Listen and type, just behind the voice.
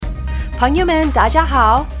朋友们，大家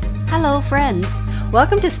好 Hello, friends.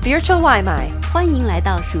 Welcome to Spiritual 外卖欢迎来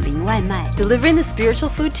到属灵外卖。Delivering the spiritual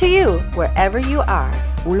food to you wherever you are.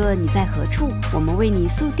 无论你在何处，我们为你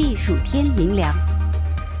速递属天灵粮。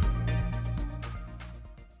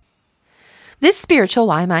This spiritual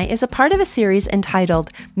Waimai is a part of a series entitled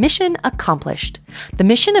Mission Accomplished, the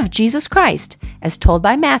mission of Jesus Christ as told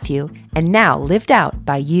by Matthew and now lived out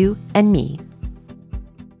by you and me.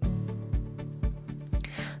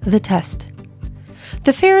 The test.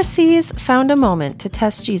 The Pharisees found a moment to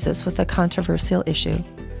test Jesus with a controversial issue.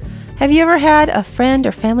 Have you ever had a friend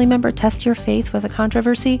or family member test your faith with a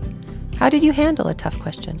controversy? How did you handle a tough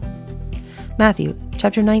question? Matthew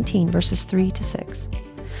chapter 19, verses 3 to 6.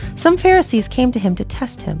 Some Pharisees came to him to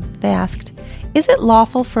test him. They asked, "Is it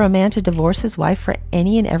lawful for a man to divorce his wife for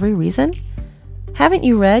any and every reason?" "Haven't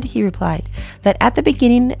you read," he replied, "that at the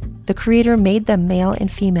beginning the Creator made them male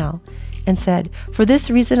and female, and said, 'For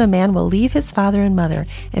this reason a man will leave his father and mother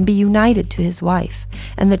and be united to his wife,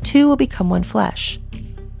 and the two will become one flesh.'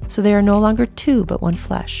 So they are no longer two, but one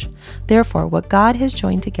flesh. Therefore, what God has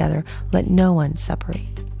joined together, let no one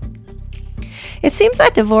separate." It seems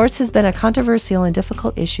that divorce has been a controversial and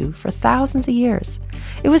difficult issue for thousands of years.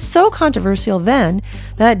 It was so controversial then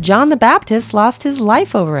that John the Baptist lost his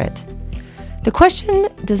life over it. The question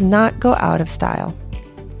does not go out of style.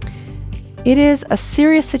 It is a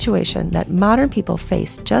serious situation that modern people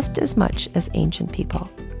face just as much as ancient people: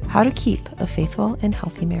 how to keep a faithful and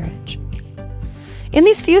healthy marriage. In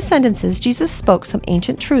these few sentences, Jesus spoke some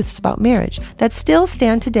ancient truths about marriage that still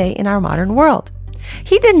stand today in our modern world.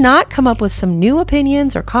 He did not come up with some new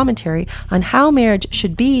opinions or commentary on how marriage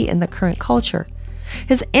should be in the current culture.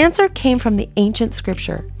 His answer came from the ancient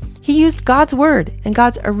scripture. He used God's word and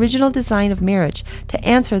God's original design of marriage to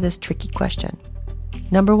answer this tricky question.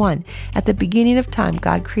 Number 1, at the beginning of time,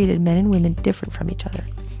 God created men and women different from each other.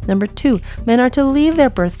 Number 2, men are to leave their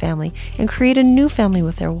birth family and create a new family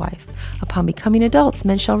with their wife. Upon becoming adults,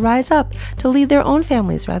 men shall rise up to lead their own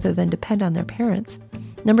families rather than depend on their parents.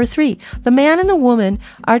 Number 3, the man and the woman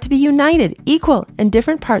are to be united, equal, and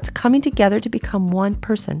different parts coming together to become one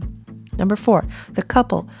person. Number 4, the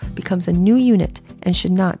couple becomes a new unit and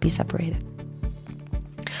should not be separated.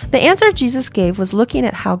 The answer Jesus gave was looking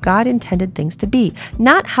at how God intended things to be,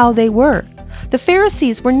 not how they were. The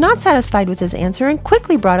Pharisees were not satisfied with his answer and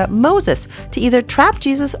quickly brought up Moses to either trap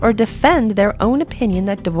Jesus or defend their own opinion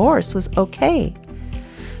that divorce was okay.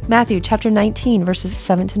 Matthew chapter 19, verses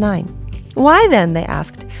 7 to 9. "Why then," they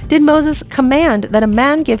asked, "did Moses command that a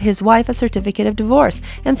man give his wife a certificate of divorce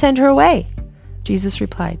and send her away?" Jesus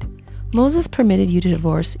replied, "Moses permitted you to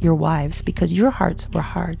divorce your wives because your hearts were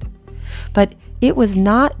hard. But it was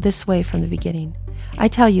not this way from the beginning. I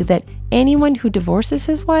tell you that anyone who divorces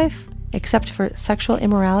his wife, except for sexual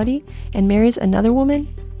immorality, and marries another woman,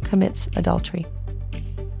 commits adultery."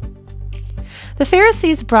 The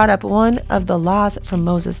Pharisees brought up one of the laws from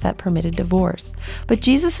Moses that permitted divorce, but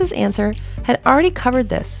Jesus' answer had already covered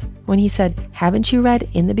this when he said, "Haven't you read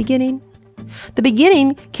in the beginning?" The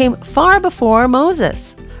beginning came far before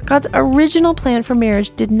Moses. God's original plan for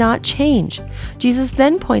marriage did not change. Jesus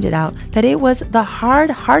then pointed out that it was the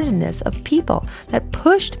hard-heartedness of people that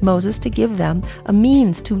pushed Moses to give them a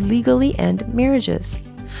means to legally end marriages.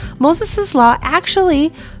 Moses' law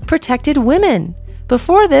actually protected women.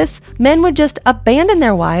 Before this, men would just abandon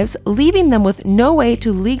their wives, leaving them with no way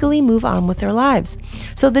to legally move on with their lives.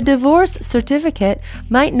 So the divorce certificate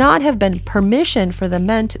might not have been permission for the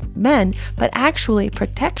men, but actually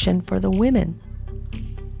protection for the women.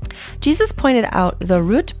 Jesus pointed out the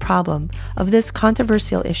root problem of this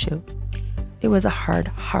controversial issue. It was a hard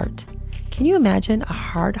heart. Can you imagine a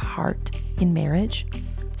hard heart in marriage?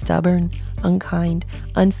 Stubborn, unkind,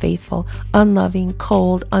 unfaithful, unloving,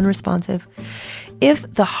 cold, unresponsive.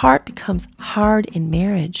 If the heart becomes hard in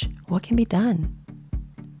marriage, what can be done?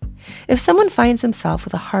 If someone finds himself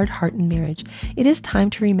with a hard heart in marriage, it is time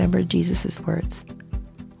to remember Jesus' words.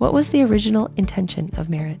 What was the original intention of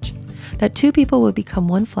marriage? That two people would become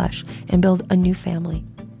one flesh and build a new family.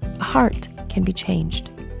 A heart can be changed,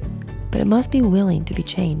 but it must be willing to be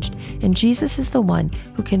changed, and Jesus is the one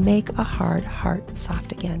who can make a hard heart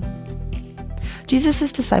soft again.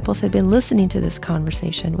 Jesus' disciples had been listening to this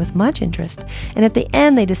conversation with much interest, and at the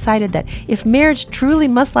end they decided that if marriage truly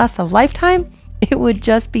must last a lifetime, it would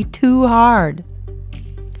just be too hard.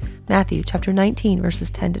 Matthew chapter 19, verses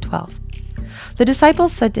 10 to 12. The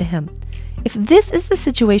disciples said to him, "If this is the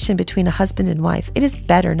situation between a husband and wife, it is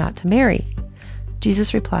better not to marry."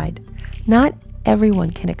 Jesus replied, "Not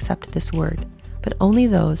everyone can accept this word, but only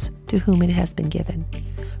those to whom it has been given.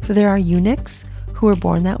 For there are eunuchs who were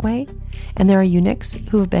born that way, and there are eunuchs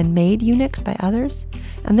who have been made eunuchs by others,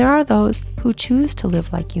 and there are those who choose to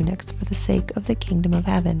live like eunuchs for the sake of the kingdom of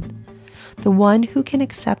heaven. The one who can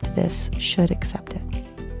accept this should accept it.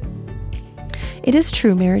 It is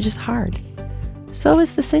true, marriage is hard. So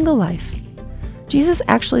is the single life. Jesus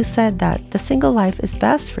actually said that the single life is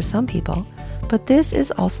best for some people, but this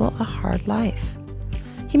is also a hard life.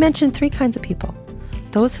 He mentioned 3 kinds of people: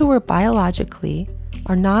 those who were biologically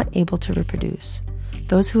are not able to reproduce,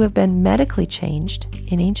 those who have been medically changed.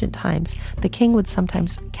 In ancient times, the king would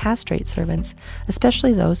sometimes castrate servants,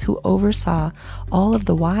 especially those who oversaw all of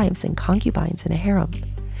the wives and concubines in a harem,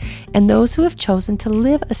 and those who have chosen to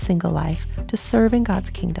live a single life to serve in God's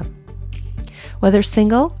kingdom. Whether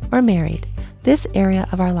single or married, this area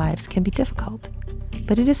of our lives can be difficult,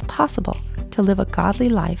 but it is possible to live a godly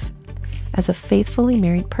life as a faithfully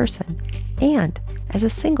married person and as a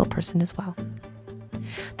single person as well.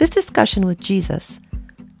 This discussion with Jesus,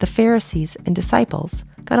 the Pharisees, and disciples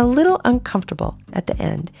got a little uncomfortable at the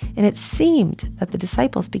end, and it seemed that the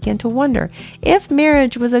disciples began to wonder if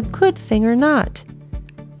marriage was a good thing or not.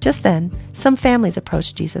 Just then, some families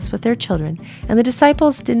approached Jesus with their children, and the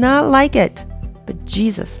disciples did not like it, but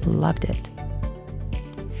Jesus loved it.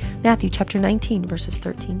 Matthew chapter 19, verses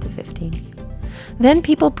 13 to 15. Then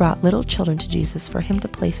people brought little children to Jesus for him to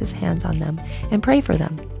place his hands on them and pray for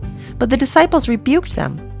them. But the disciples rebuked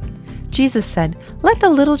them. Jesus said, "Let the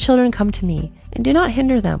little children come to me, and do not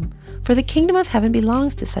hinder them, for the kingdom of heaven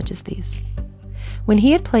belongs to such as these." When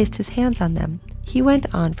he had placed his hands on them, he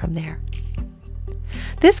went on from there.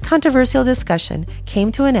 This controversial discussion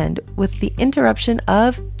came to an end with the interruption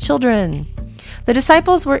of children. The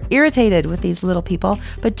disciples were irritated with these little people,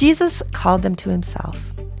 but Jesus called them to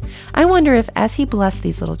himself. I wonder if, as he blessed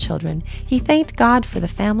these little children, he thanked God for the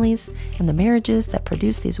families and the marriages that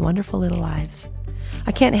produce these wonderful little lives.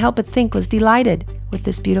 I can't help but think was delighted with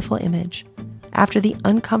this beautiful image. After the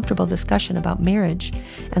uncomfortable discussion about marriage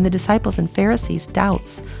and the disciples' and Pharisees'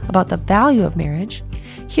 doubts about the value of marriage,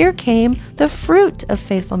 here came the fruit of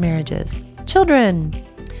faithful marriages: children.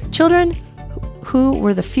 Children who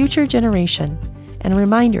were the future generation, and a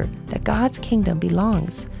reminder that God's kingdom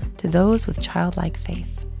belongs to those with childlike faith.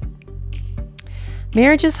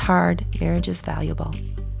 Marriage is hard, marriage is valuable.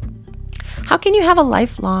 How can you have a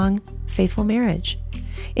lifelong, faithful marriage?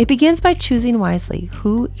 It begins by choosing wisely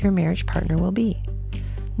who your marriage partner will be.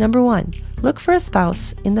 Number 1, look for a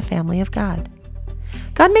spouse in the family of God.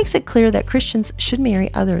 God makes it clear that Christians should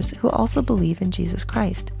marry others who also believe in Jesus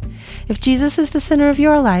Christ. If Jesus is the center of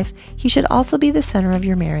your life, he should also be the center of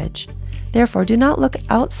your marriage. Therefore, do not look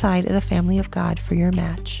outside of the family of God for your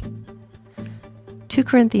match. 2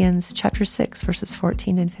 Corinthians chapter 6, verses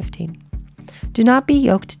 14 and 15. Do not be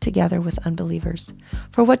yoked together with unbelievers.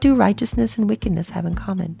 For what do righteousness and wickedness have in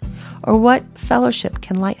common? Or what fellowship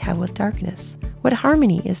can light have with darkness? What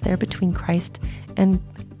harmony is there between Christ and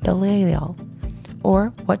Belial?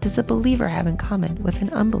 Or what does a believer have in common with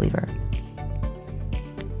an unbeliever?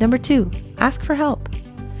 Number 2, ask for help.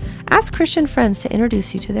 Ask Christian friends to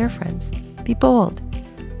introduce you to their friends. Be bold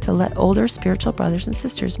to let older spiritual brothers and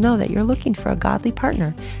sisters know that you're looking for a godly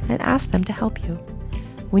partner and ask them to help you.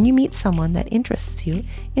 When you meet someone that interests you,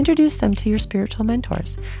 introduce them to your spiritual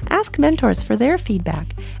mentors. Ask mentors for their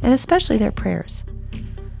feedback and especially their prayers.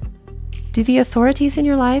 Do the authorities in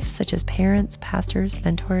your life, such as parents, pastors,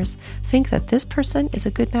 mentors, think that this person is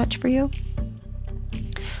a good match for you?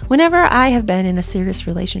 Whenever I have been in a serious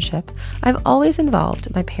relationship, I've always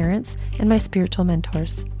involved my parents and my spiritual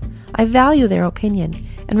mentors. I value their opinion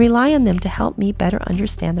and rely on them to help me better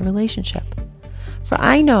understand the relationship. For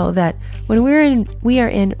I know that when we are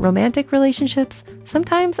in romantic relationships,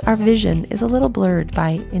 sometimes our vision is a little blurred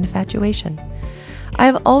by infatuation. I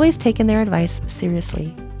have always taken their advice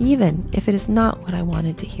seriously, even if it is not what I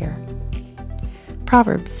wanted to hear.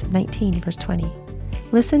 Proverbs 19, verse 20.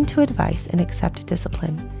 Listen to advice and accept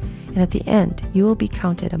discipline, and at the end you will be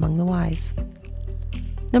counted among the wise.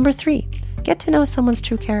 Number 3, get to know someone's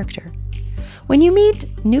true character. When you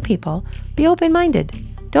meet new people, be open-minded.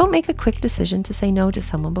 Don't make a quick decision to say no to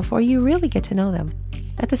someone before you really get to know them.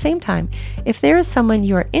 At the same time, if there is someone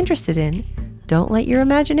you are interested in, don't let your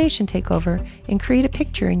imagination take over and create a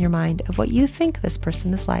picture in your mind of what you think this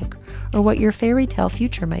person is like or what your fairy tale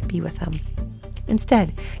future might be with them.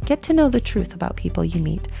 Instead, get to know the truth about people you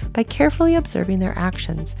meet by carefully observing their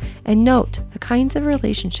actions and note the kinds of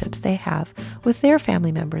relationships they have with their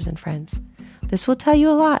family members and friends. This will tell you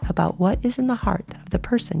a lot about what is in the heart of the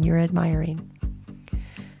person you're admiring.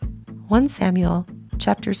 1 Samuel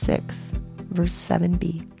chapter 6, verse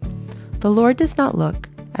 7b. The Lord does not look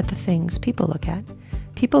at the things people look at.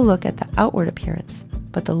 People look at the outward appearance,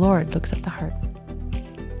 but the Lord looks at the heart.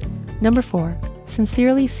 Number 4,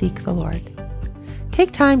 sincerely seek the Lord.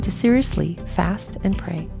 Take time to seriously fast and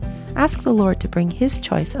pray. Ask the Lord to bring His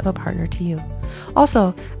choice of a partner to you.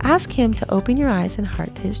 Also, ask Him to open your eyes and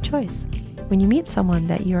heart to His choice. When you meet someone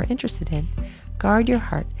that you are interested in, guard your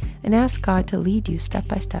heart and ask God to lead you step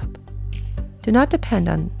by step. Do not depend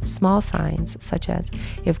on small signs such as,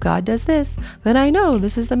 if God does this, then I know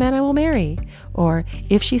this is the man I will marry, or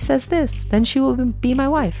if she says this, then she will be my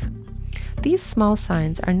wife. These small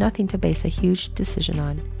signs are nothing to base a huge decision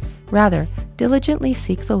on. Rather, diligently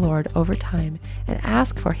seek the Lord over time and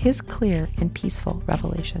ask for His clear and peaceful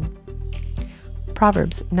revelation.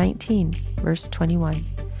 Proverbs 19, verse 21.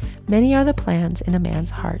 Many are the plans in a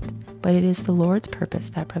man's heart, but it is the Lord's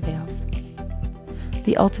purpose that prevails.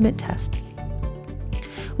 The ultimate test.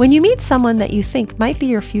 When you meet someone that you think might be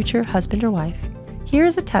your future husband or wife, here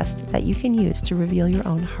is a test that you can use to reveal your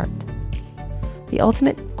own heart. The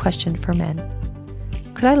ultimate question for men.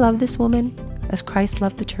 Could I love this woman as Christ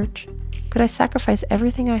loved the church? Could I sacrifice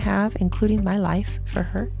everything I have, including my life, for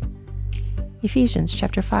her? Ephesians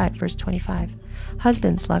chapter 5, verse 25.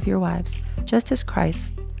 Husbands, love your wives, just as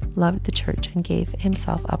Christ loved the church and gave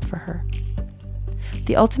Himself up for her.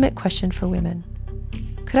 The ultimate question for women.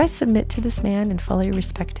 Could I submit to this man and fully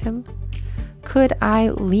respect him? Could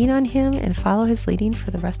I lean on him and follow his leading for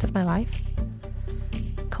the rest of my life?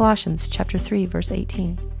 Colossians chapter 3, verse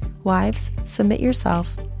 18. Wives, submit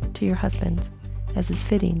yourself to your husbands, as is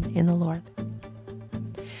fitting in the Lord.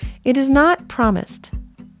 It is not promised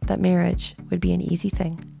that marriage would be an easy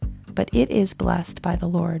thing, but it is blessed by the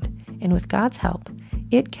Lord, and with God's help,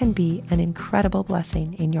 it can be an incredible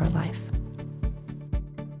blessing in your life.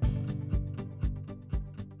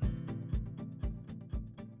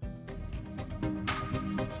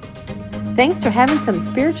 Thanks for having some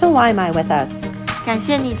spiritual Limai with us. 感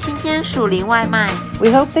谢你今天属灵外卖 We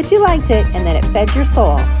hope that you liked it and that it fed your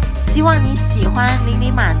soul. 希望你喜欢灵里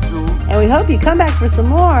满足 And we hope you come back for some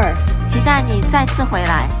more. 期待你再次回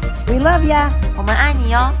来 We love ya. 我们爱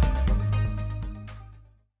你哟